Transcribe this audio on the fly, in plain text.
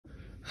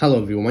Hello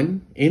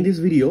everyone, in this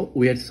video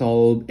we had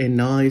solved a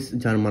nice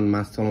German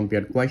maths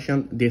Olympiad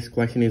question. This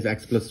question is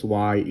x plus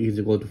y is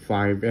equal to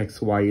 5,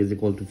 xy is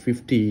equal to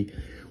 50.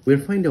 We'll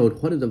find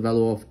out what is the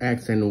value of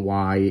x and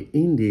y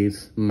in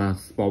this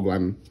maths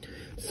problem.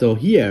 So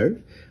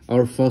here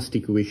our first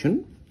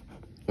equation,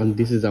 and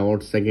this is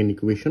our second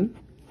equation.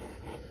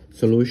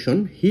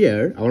 Solution: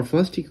 here our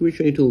first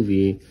equation, it will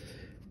be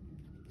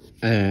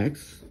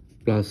x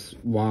plus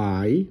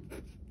y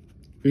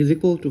is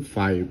equal to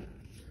 5.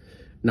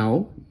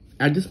 Now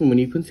at this moment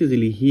you can see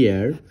easily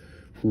here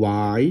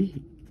y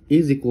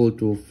is equal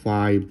to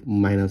 5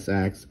 minus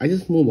x. I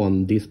just move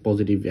on this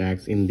positive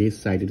x, in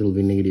this side it will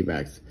be negative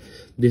x.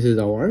 This is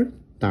our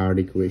third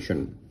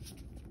equation.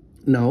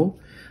 Now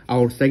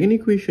our second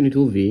equation, it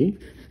will be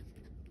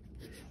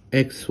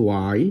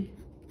xy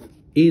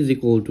is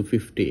equal to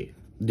 50.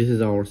 This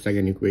is our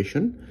second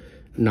equation.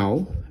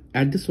 Now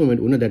at this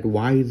moment we know that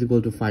y is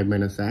equal to 5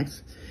 minus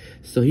x.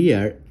 So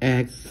here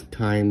x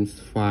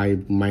times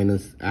 5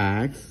 minus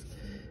x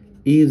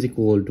is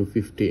equal to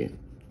 50.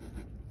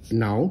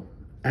 Now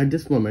at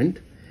this moment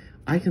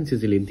I can see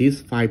easily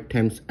this 5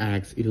 times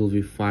x, it will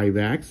be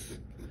 5x.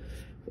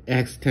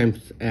 X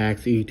times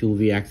x, it will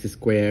be x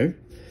square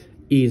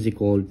is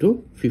equal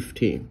to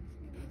 50.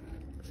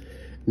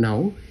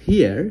 Now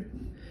here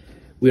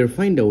we'll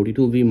find out it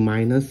will be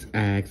minus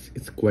x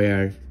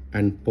square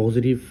and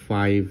positive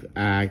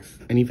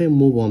 5x, and if I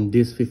move on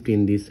this 50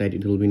 in this side,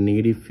 it will be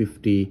negative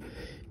 50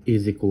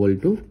 is equal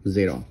to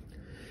 0.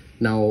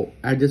 Now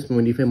at this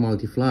moment if I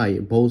multiply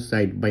both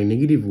sides by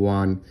negative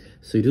 1,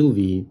 so it will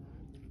be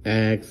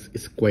x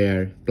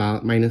square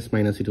plus minus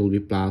minus, it will be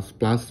plus,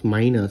 plus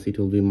minus, it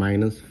will be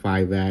minus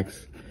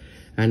 5x,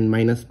 and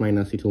minus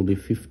minus, it will be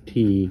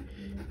 50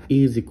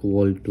 is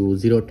equal to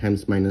 0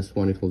 times minus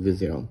 1, it will be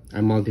 0.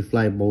 I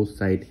multiply both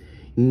sides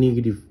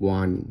negative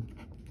 1.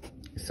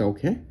 So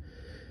okay.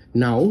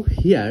 Now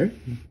here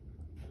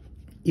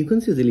you can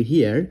see easily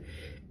here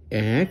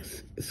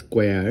x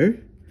square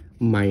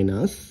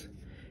minus,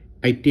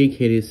 I take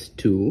here is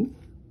 2,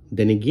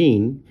 then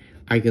again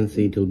I can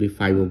say it will be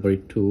 5 over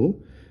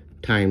 2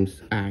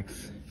 times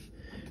x.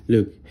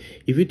 Look,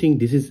 if you think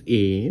this is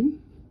a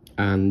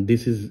and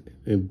this is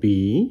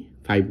b,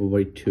 5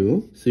 over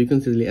 2, so you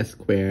can see easily s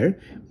square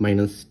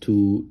minus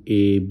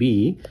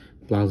 2ab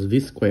plus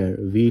v square,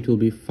 v it will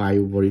be 5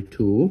 over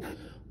 2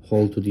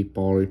 whole to the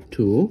power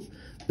 2.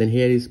 Then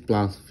here is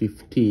plus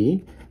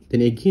 50.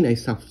 Then again I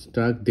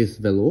subtract this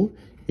value,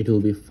 it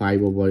will be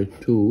 5 over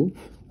 2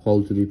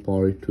 whole to the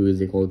power 2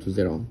 is equal to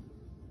 0.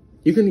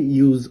 You can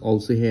use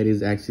also here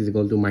is x is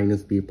equal to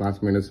minus b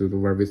plus minus root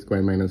over v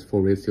square minus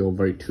 4ac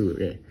over 2.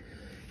 Okay.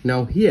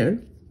 Now here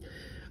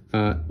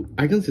I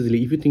can see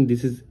easily, if you think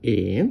this is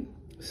a,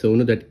 so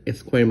know that s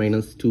square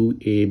minus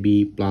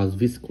 2ab plus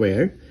v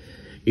square,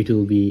 it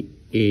will be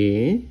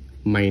a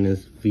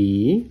minus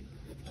v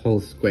whole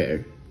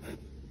square.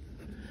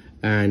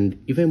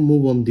 And if I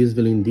move on this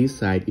value in this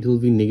side, it will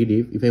be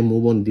negative. If I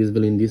move on this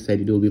value in this side,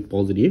 it will be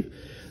positive.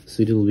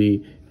 So it will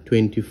be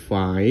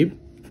 25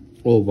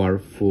 over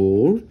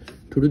 4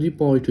 to the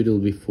power 2, it will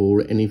be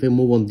 4. And if I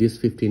move on this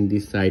 50 in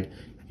this side,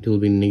 it will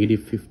be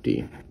negative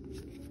 50.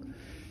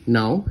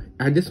 Now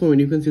at this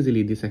moment you can see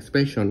easily this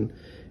expression,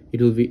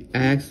 it will be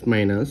x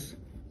minus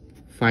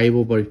 5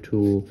 over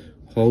 2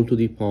 whole to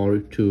the power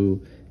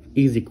 2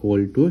 is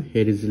equal to,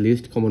 here is the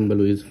least common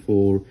value is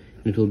 4,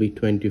 it will be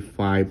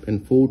 25,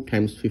 and 4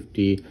 times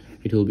 50,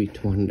 it will be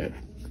 200.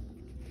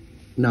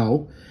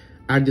 Now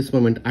at this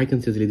moment I can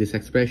see this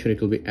expression,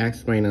 it will be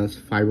x minus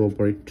 5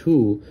 over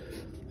 2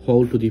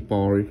 whole to the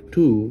power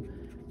 2,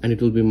 and it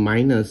will be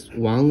minus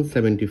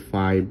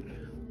 175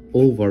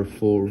 over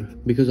 4.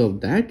 Because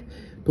of that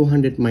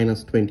 200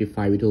 minus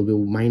 25, it will be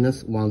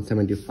minus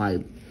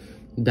 175.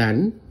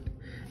 Then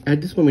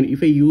at this moment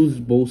if I use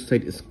both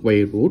sides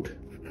square root,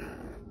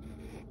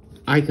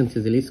 I can see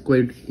the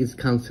square root is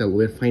cancelled.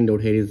 We'll find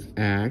out here is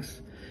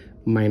x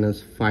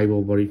minus 5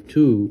 over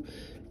 2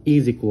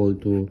 is equal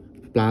to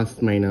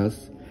plus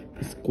minus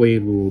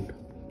square root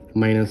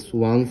minus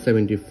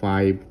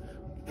 175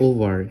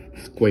 over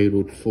square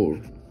root 4.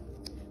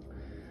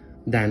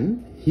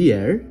 Then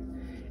here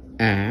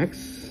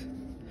x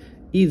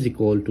is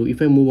equal to,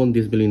 if I move on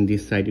this value in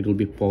this side, it will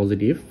be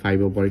positive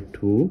 5 over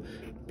 2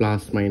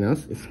 plus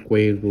minus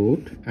square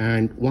root,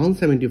 and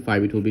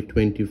 175 it will be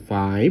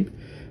 25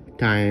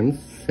 times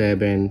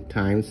 7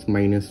 times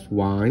minus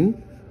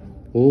 1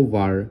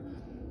 over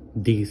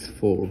this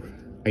 4.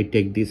 I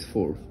take this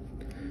 4.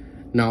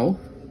 Now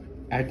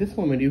at this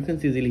moment you can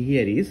see easily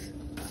here is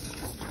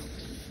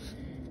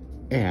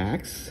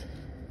x,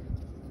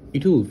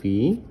 it will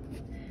be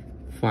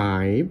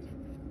 5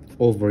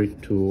 over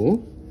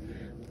 2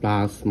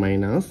 plus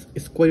minus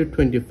square root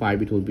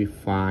 25, it will be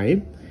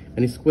 5,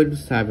 and square root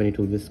 7, it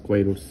will be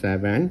square root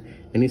 7,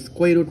 and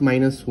square root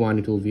minus 1,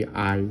 it will be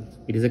I,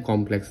 it is a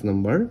complex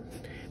number,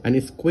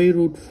 and square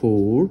root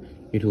 4,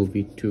 it will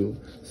be 2.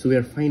 So we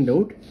are find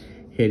out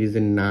here is a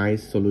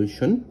nice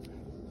solution.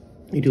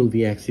 It will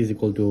be x is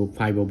equal to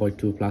 5 over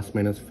 2 plus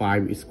minus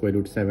 5 square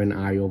root 7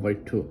 I over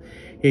 2.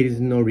 Here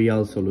is no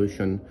real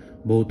solution,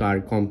 both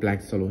are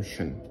complex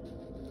solution.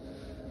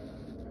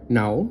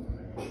 Now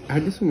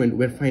at this moment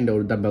we'll find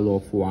out the value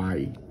of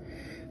y.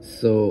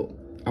 So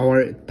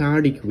our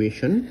third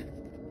equation,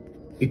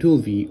 it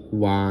will be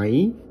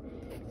y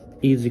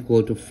is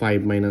equal to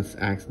 5 minus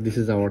x. This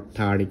is our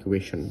third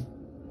equation.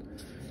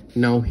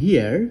 Now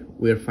here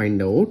we'll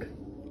find out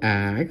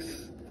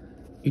x,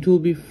 it will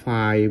be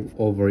 5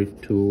 over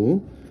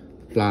 2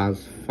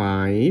 plus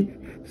 5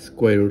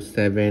 square root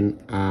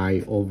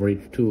 7I over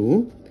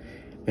 2,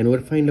 and we'll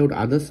find out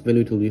others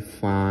value, it will be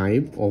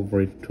 5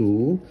 over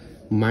 2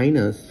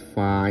 minus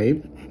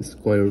 5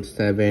 square root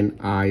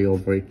 7I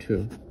over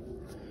 2.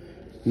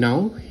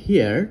 Now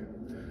here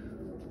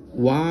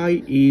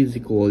y is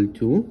equal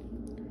to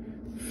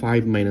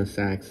 5 minus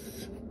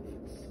x.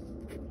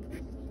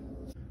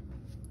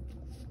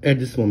 At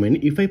this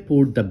moment, if I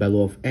put the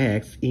value of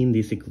x in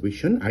this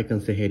equation, I can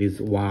say here is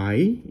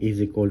y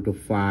is equal to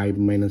 5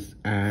 minus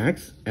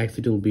x. X,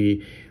 it will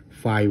be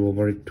 5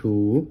 over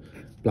 2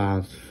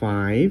 plus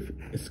 5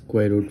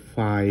 square root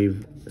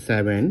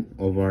 7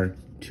 over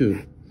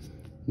 2.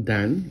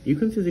 Then you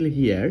can see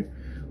here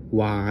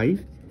y,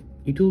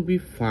 it will be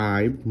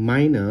 5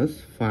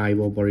 minus 5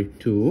 over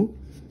 2.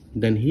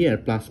 Then here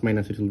plus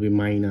minus, it will be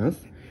minus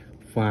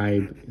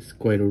 5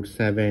 square root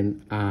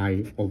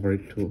 7I over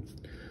 2.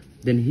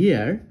 Then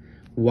here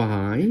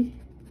y,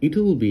 it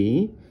will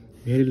be,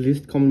 here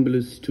least common value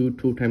is 2.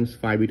 2 times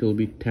 5, it will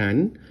be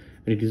 10,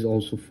 and it is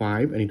also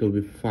 5, and it will be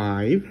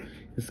 5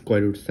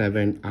 square root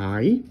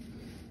 7I.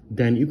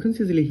 Then you can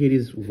see easily here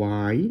is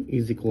y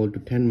is equal to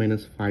 10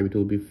 minus 5, it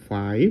will be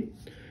 5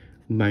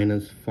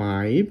 minus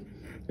 5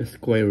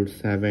 square root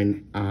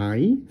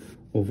 7I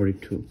over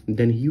 2.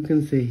 Then you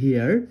can say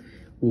here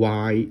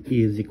y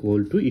is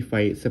equal to, if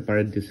I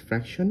separate this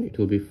fraction, it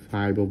will be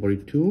 5 over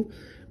 2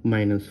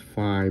 minus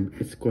 5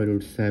 square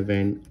root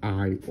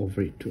 7I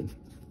over 2.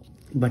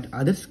 But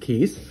others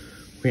case,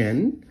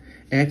 when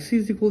x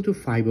is equal to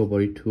 5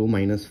 over 2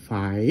 minus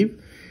 5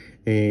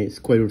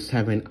 square root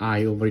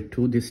 7I over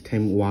 2, this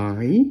time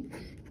y,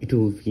 it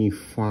will be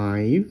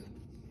 5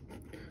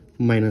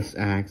 minus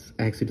x.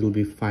 X, it will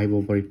be 5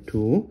 over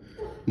 2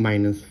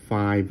 minus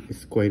 5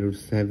 square root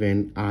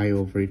 7I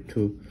over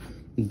 2.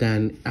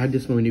 Then at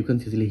this moment you can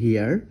see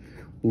here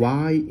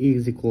y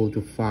is equal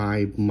to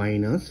 5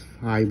 minus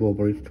 5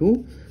 over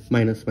 2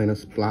 minus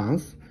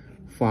plus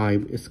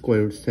 5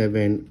 square root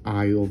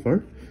 7I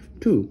over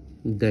 2.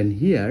 Then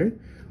here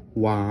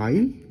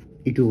y,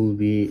 it will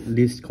be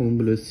least common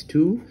value is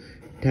 2,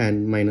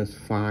 10 minus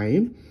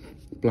 5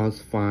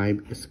 plus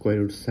 5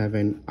 square root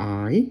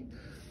 7I.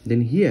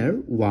 Then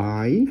here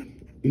y,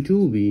 it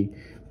will be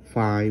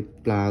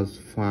 5 plus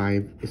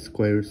 5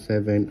 square root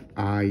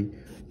 7I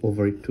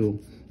over 2.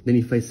 Then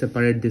if I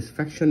separate this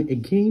fraction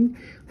again,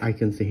 I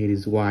can say here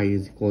is y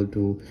is equal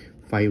to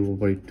 5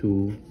 over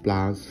 2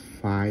 plus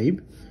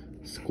 5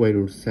 square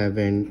root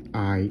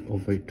 7I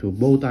over 2.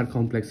 Both are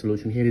complex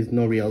solution. Here is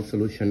no real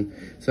solution.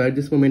 So at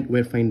this moment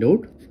we'll find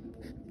out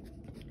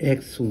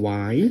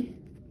xy,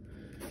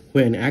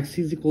 when x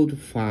is equal to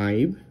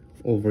 5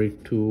 over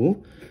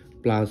 2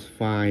 plus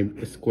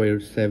 5 square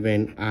root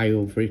 7I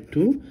over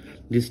 2.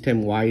 This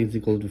time y is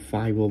equal to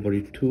 5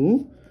 over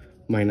 2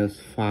 minus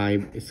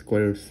 5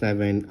 square root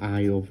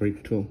 7I over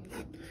 2.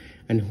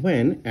 And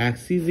when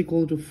x is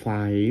equal to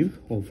 5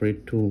 over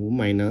 2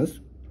 minus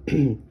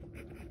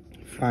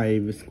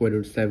 5 square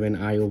root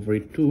 7I over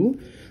 2,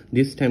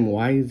 this time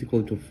y is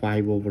equal to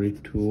 5 over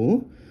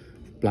 2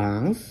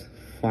 plus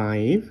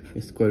 5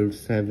 square root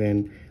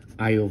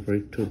 7I over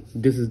 2.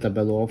 This is the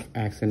value of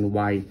x and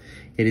y.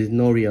 It is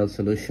no real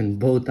solution.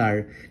 Both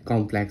are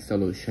complex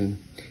solution.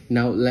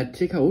 Now let's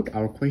check out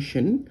our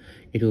question.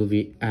 It will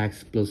be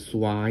x plus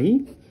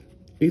y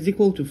is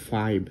equal to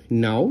 5.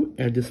 Now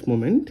at this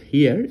moment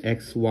here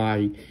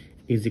xy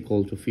is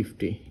equal to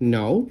 50.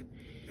 Now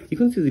you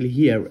can see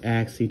here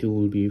x, it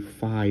will be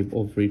 5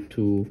 over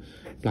 2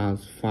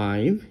 plus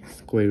 5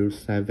 square root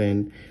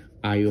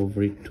 7I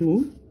over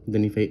 2.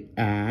 Then if I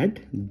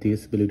add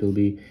this value, it will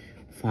be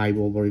 5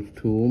 over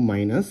 2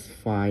 minus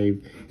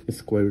 5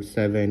 square root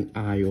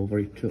 7I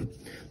over 2.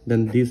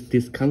 Then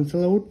this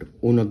cancel out.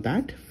 Oh, not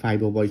that,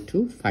 5 over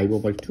 2,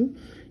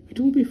 it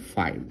will be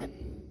 5.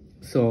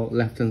 So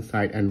left hand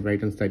side and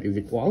right hand side is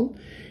equal.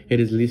 It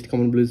is least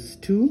common value is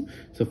 2,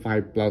 so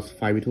 5 plus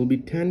 5, it will be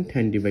 10.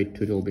 10 divided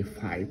 2, it will be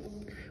 5.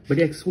 But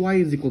xy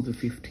is equal to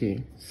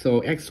 50.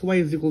 So xy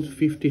is equal to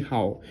 50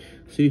 how?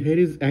 So here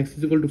is x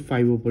is equal to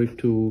 5 over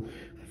 2,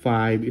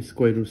 5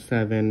 square root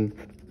 7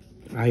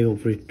 I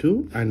over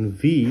 2, and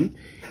v,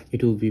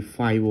 it will be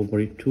 5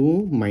 over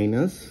 2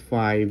 minus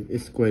 5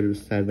 square root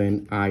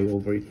 7 I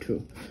over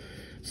 2.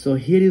 So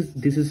here is,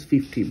 this is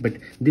 50, but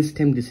this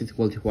time this is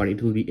equal to what?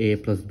 It will be a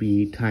plus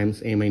b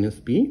times a minus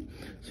b.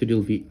 So it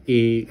will be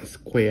a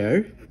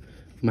square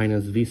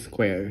minus v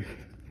square.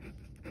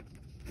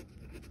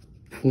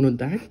 You know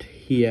that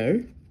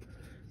here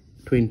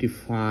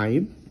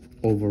 25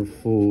 over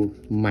 4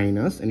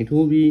 minus, and it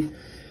will be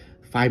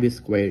 5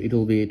 square, it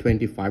will be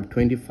 25.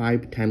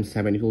 25 times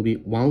 7, it will be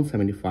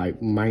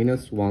 175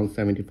 minus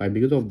 175.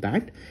 Because of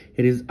that,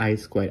 here is I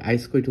square. I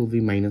square, it will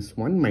be minus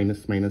 1,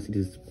 minus minus, it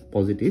is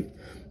positive.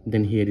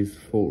 Then here is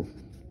 4.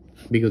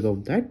 Because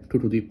of that, 2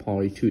 to the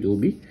power 2, it will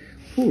be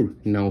 4.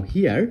 Now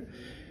here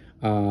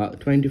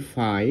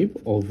 25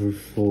 over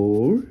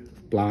 4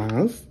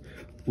 plus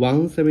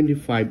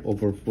 175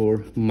 over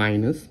 4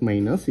 minus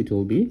minus, it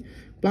will be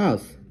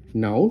plus.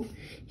 Now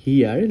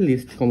here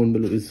least common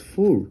value is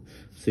 4,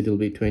 so it will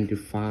be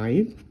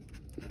 25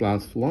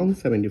 plus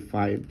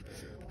 175,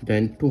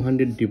 then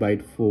 200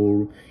 divide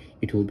 4,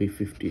 it will be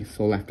 50.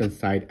 So left hand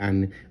side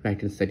and right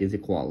hand side is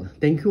equal.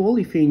 Thank you all.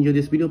 If you enjoyed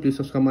this video, please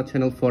subscribe my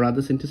channel for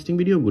others interesting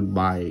video.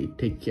 Goodbye,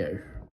 take care.